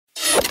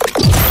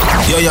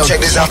Yo, check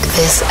this out.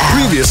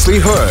 Previously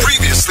heard.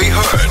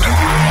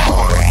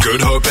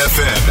 Good Hope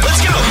FM.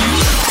 Let's go.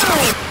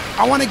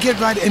 I want to get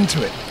right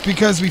into it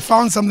because we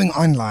found something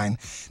online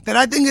that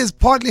I think is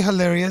partly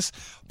hilarious,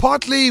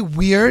 partly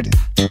weird,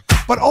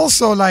 but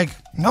also like,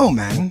 no,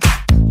 man,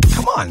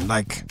 come on,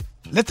 like,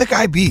 let the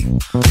guy be.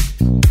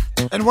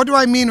 And what do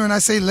I mean when I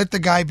say let the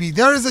guy be?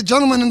 There is a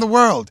gentleman in the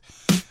world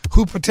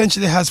who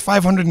potentially has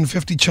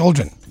 550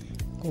 children.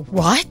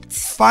 What?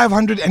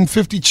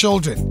 550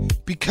 children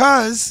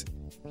because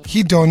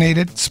he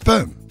donated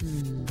sperm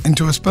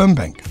into a sperm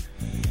bank.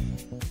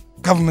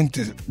 Government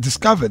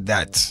discovered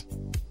that,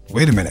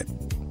 wait a minute,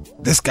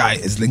 this guy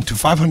is linked to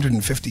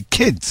 550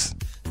 kids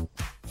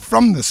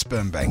from the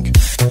sperm bank,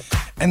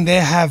 and they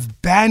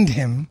have banned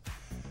him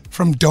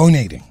from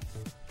donating.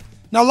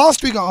 Now,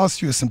 last week I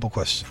asked you a simple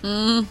question.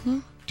 Mm-hmm.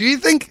 Do you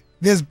think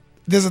there's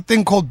a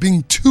thing called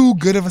being too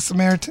good of a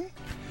Samaritan?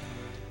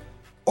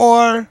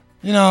 Or,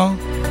 you know,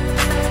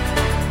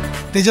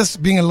 they're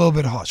just being a little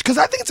bit harsh? Because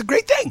I think it's a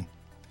great thing.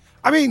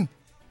 I mean,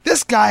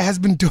 this guy has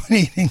been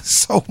donating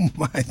so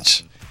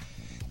much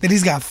that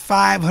he's got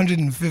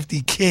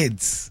 550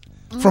 kids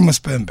from a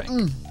sperm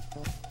bank.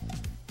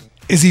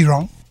 Is he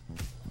wrong?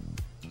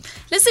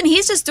 Listen,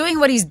 he's just doing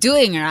what he's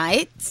doing,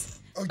 right?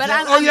 Okay. But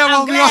I'm glad.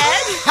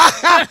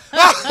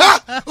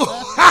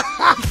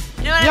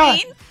 You know what I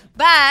mean?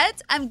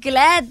 But I'm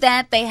glad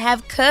that they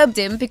have curbed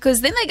him, because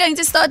then they're going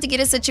to start to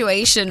get a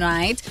situation,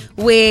 right,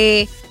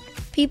 where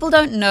people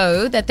don't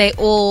know that they're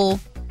all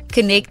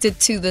connected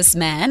to this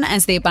man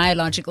as their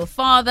biological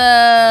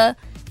father.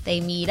 They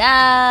meet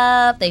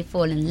up, they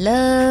fall in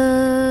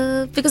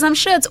love, because I'm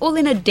sure it's all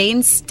in a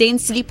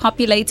densely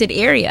populated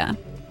area.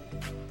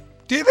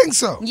 Do you think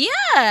so?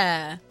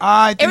 Yeah.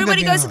 I think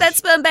everybody goes to that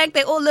sperm bank,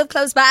 they all live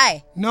close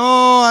by.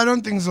 No, I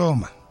don't think so,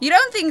 man. You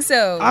don't think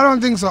so? I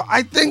don't think so.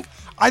 I think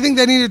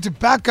they needed to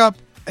back up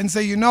and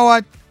say, you know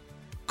what?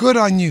 Good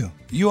on you.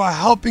 You are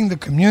helping the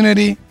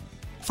community.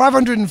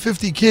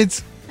 550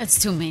 kids. That's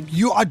too many.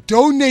 You are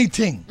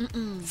donating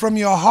from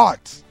your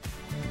heart.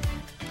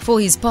 For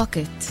his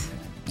pocket.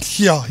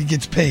 Yeah, he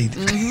gets paid.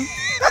 Mm-hmm.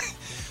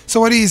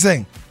 So what are you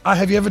saying?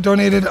 Have you ever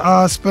donated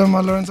sperm,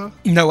 Lorenzo?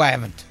 No, I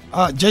haven't.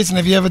 Jason,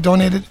 have you ever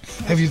donated?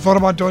 Have you thought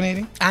about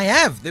donating? I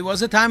have. There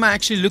was a time I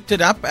actually looked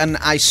it up and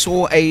I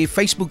saw a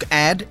Facebook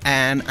ad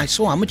and I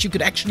saw how much you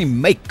could actually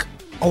make.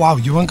 Oh, wow.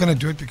 You weren't going to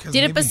do it because...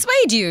 Did it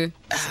persuade you?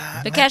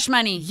 The cash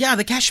money? Yeah,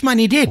 the cash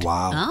money did.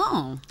 Wow.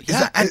 Oh.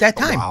 Yeah, at that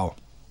time. Wow.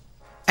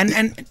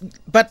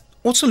 But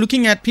also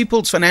looking at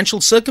people's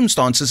financial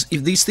circumstances,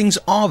 if these things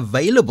are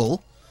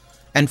available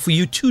and for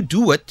you to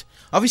do it,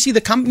 obviously the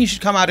company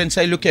should come out and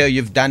say, look here,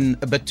 you've done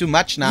a bit too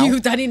much now.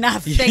 You've done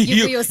enough. Thank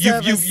you for your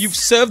service. You've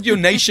served your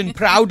nation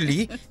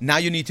proudly. Now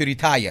you need to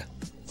retire.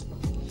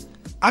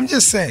 I'm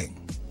just saying.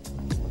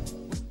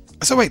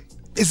 So wait,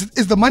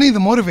 is the money the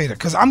motivator?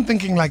 Because I'm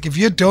thinking, like, if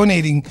you're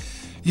donating,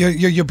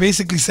 you're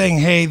basically saying,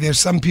 hey, there's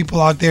some people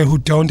out there who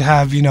don't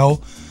have,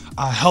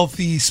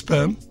 healthy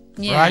sperm,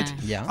 right?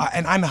 Yeah.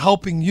 And I'm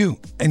helping you,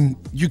 and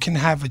you can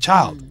have a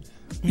child.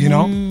 You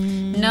know?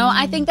 No,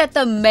 I think that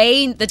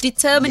the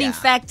determining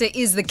factor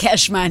is the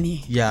cash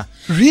money. Yeah.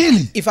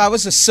 Really? If I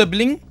was a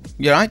sibling,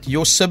 you're right,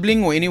 your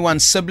sibling or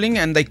anyone's sibling,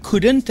 and they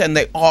couldn't and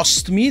they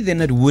asked me, then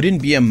it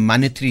wouldn't be a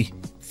monetary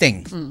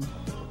thing.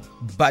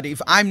 But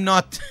if I'm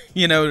not,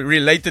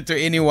 related to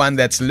anyone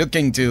that's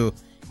looking to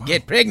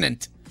get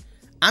pregnant,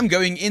 I'm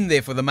going in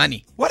there for the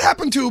money. What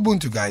happened to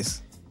Ubuntu,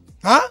 guys?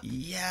 Huh?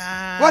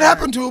 Yeah. What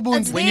happened to Ubuntu?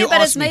 It's there,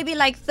 but it's maybe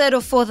like third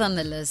or fourth on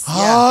the list.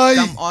 Yeah,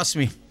 come ask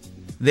me.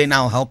 Then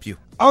I'll help you.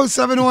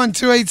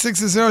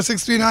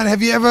 071-286-0639.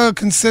 Have you ever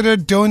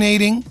considered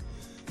donating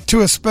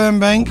to a sperm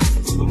bank?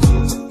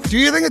 Do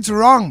you think it's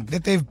wrong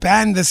that they've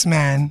banned this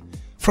man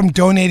from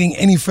donating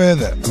any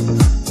further?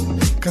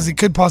 Because he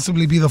could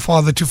possibly be the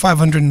father to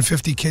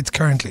 550 kids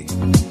currently.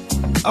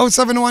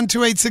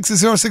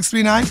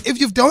 071-286-0639.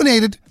 If you've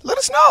donated, let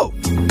us know.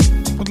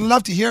 Would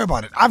love to hear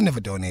about it. I've never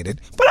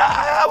donated, but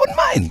I wouldn't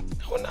mind.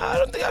 I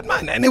don't think I'd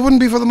mind. And it wouldn't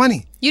be for the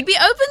money. You'd be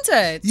open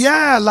to it?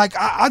 Yeah, like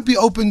I'd be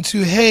open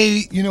to,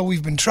 hey,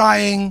 we've been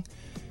trying.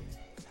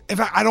 If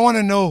I don't want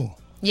to know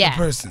the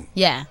person.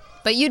 Yeah,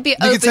 but you'd be you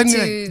open could send to...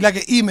 me like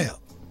an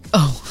email.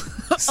 Oh,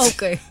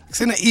 okay.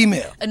 Send an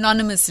email.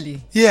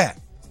 Anonymously. Yeah.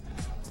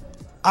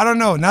 I don't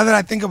know. Now that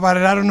I think about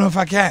it, I don't know if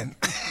I can.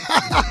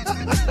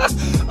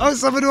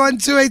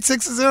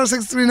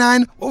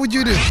 071-286-0639. What would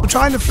you do? We're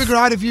trying to figure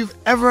out if you've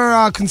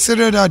ever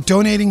considered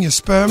donating your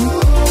sperm.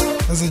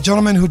 There's a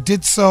gentleman who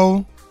did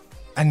so,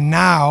 and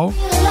now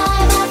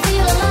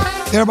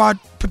there are about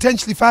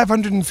potentially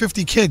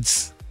 550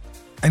 kids,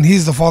 and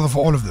he's the father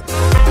for all of them.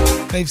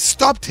 They've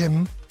stopped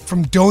him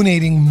from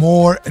donating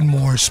more and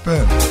more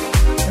sperm.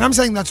 And I'm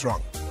saying that's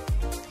wrong.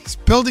 He's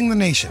building the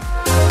nation.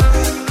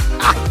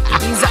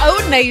 His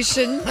own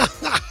nation.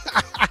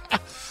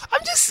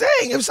 I'm just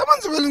saying, if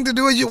someone's willing to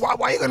do it, why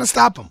are you going to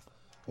stop him?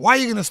 Why are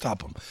you going to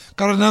stop him?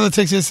 Got another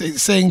text here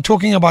saying,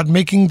 talking about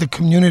making the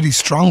community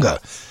stronger.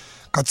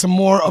 Got some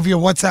more of your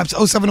WhatsApps,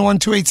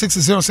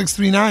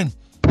 071-286-0639.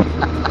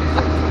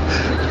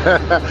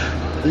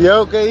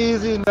 Yo,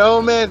 easy,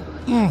 no man.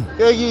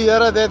 Kijk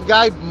hier, that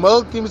guy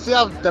milked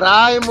himself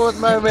dry,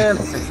 my man.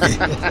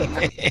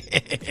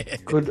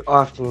 Good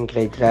afternoon,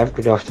 Great Drive.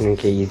 Good afternoon,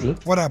 Easy.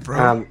 What up,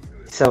 bro?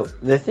 So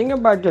the thing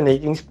about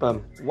donating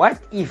sperm, what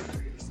if,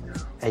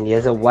 and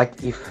here's a what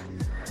if,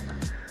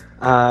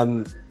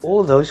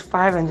 all those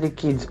 500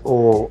 kids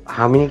or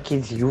how many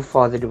kids you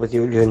fathered with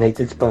your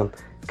donated sperm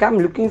come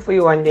looking for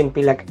you one day and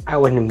be like, I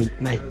want to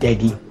meet my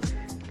daddy.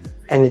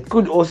 And it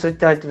could also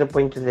turn to the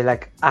point where they're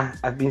like,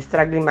 I've been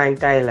struggling my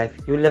entire life.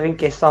 You're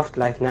living a soft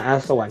life, now I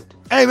also want.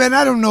 Hey, man,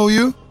 I don't know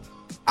you.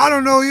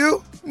 I'm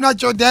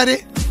not your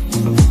daddy.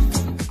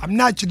 I'm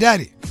not your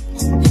daddy.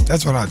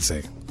 That's what I'd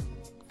say.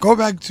 Go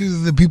back to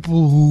the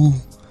people who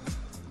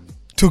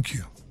took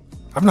you.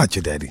 I'm not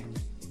your daddy.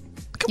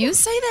 You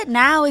say that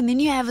now and then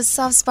you have a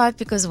soft spot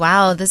because,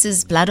 wow, this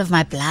is blood of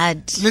my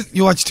blood.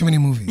 You watch too many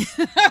movies.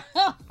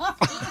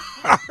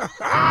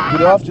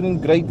 Good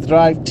afternoon, Great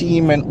Drive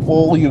team and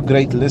all you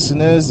great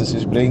listeners. This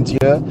is Brent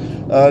here.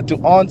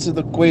 To answer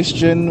the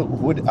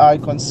question, would I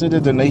consider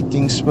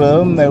donating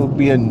sperm? That would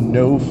be a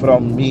no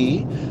from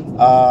me.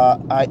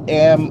 I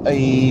am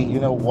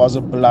was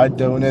a blood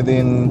donor,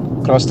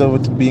 then crossed over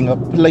to being a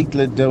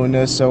platelet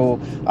donor. So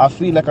I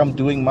feel like I'm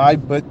doing my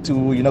bit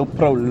to,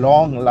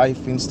 prolong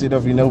life instead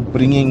of,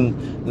 bringing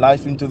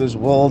life into this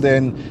world.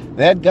 And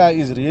that guy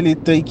is really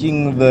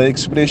taking the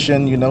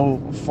expression,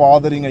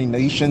 fathering a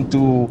nation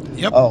to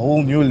a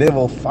whole new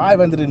level.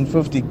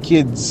 550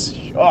 kids.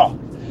 Oh,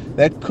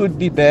 that could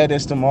be bad,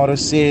 as Tomorrow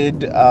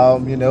said.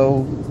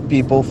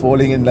 People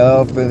falling in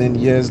love and then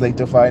years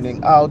later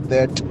finding out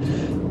that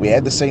we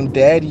had the same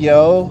dad,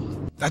 yo.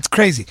 That's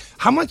crazy.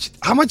 How much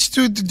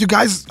do you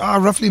guys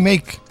roughly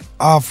make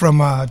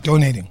from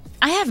donating?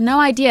 I have no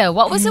idea.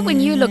 What was it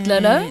when you looked,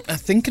 Lolo? I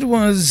think it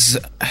was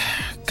a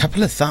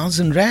couple of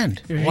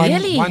 $1,000.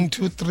 Really? 1,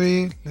 2,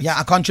 3. Yeah,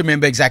 I can't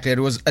remember exactly. It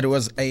was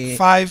a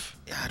 5.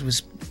 Yeah, it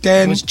was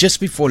 10. It was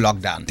just before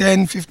lockdown.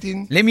 10,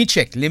 15. Let me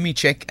check,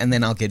 and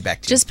then I'll get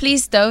back to you. Just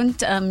please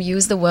don't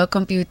use the work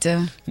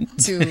computer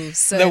to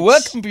search. The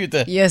work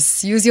computer?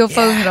 Yes, use your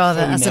phone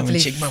rather. As a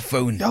check my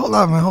phone. Yeah, hold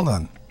on, man, hold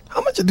on.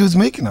 How much a dude's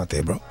making out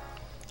there, bro?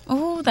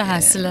 Oh, the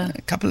hustler.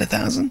 A couple of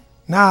thousand?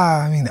 Nah,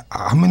 I mean,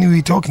 how many are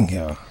we talking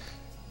here?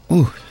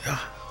 Ooh,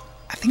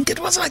 I think it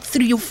was like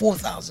 3,000 or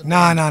 4,000.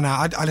 Nah.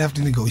 I'd have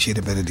to negotiate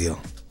a better deal.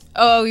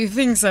 Oh, you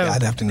think so? Yeah,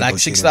 I'd have to Like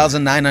negotiate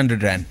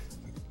 6,900 rand.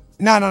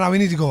 No, we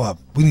need to go up.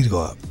 We need to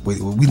go up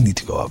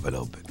a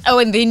little bit. Oh,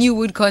 and then you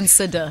would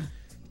consider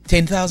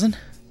 10,000?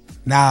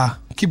 Nah,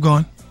 keep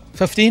going.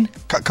 15?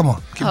 Come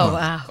on, keep going.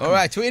 Wow. All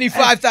right,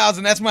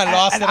 25,000. That's my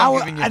last that I'm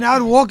giving you. And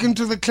I'd walk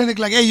into the clinic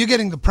like, hey, you're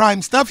getting the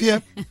prime stuff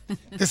here.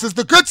 This is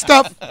the good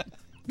stuff.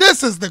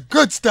 This is the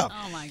good stuff.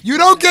 Oh my you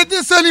don't get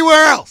this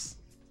anywhere else.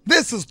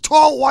 This is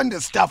tall wonder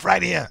stuff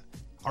right here.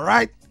 All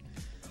right?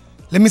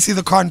 Let me see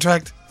the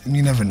contract, and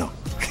you never know.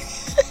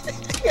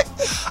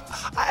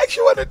 I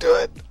actually want to do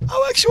it.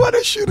 I actually want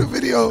to shoot a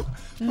video.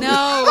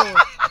 No,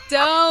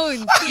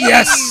 don't.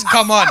 Yes,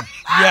 come on.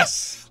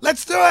 Yes.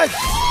 Let's do it.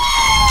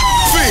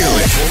 Feel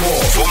it.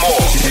 For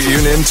more,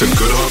 tune in to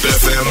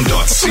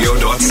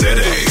goodhopefm.co.za.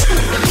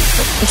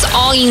 It's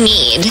all you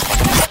need.